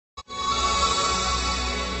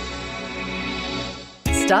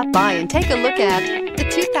Stop by and take a look at the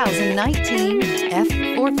 2019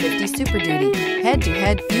 F-450 Super Duty.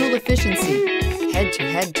 Head-to-head fuel efficiency,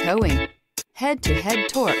 head-to-head towing, head-to-head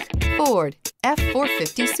torque. Ford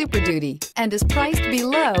F-450 Super Duty and is priced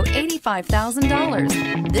below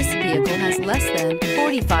 $85,000. This vehicle has less than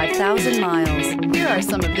 45,000 miles. Here are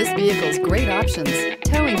some of this vehicle's great options: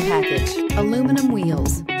 towing package, aluminum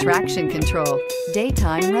wheels, traction control,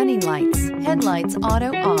 daytime running lights, headlights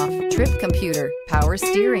auto off, trip computer, power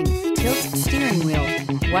steering, tilt steering wheel,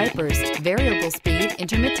 wipers, variable speed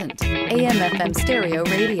intermittent, AM/FM stereo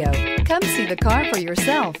radio. Come see the car for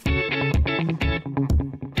yourself.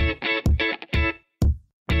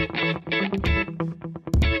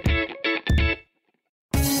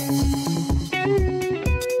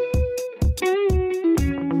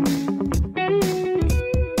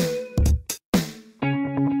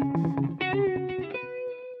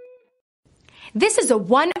 This is a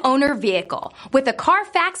one-owner vehicle with a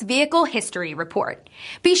Carfax Vehicle History Report.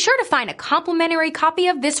 Be sure to find a complimentary copy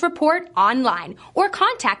of this report online or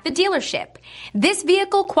contact the dealership. This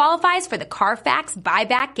vehicle qualifies for the Carfax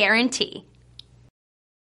Buyback Guarantee.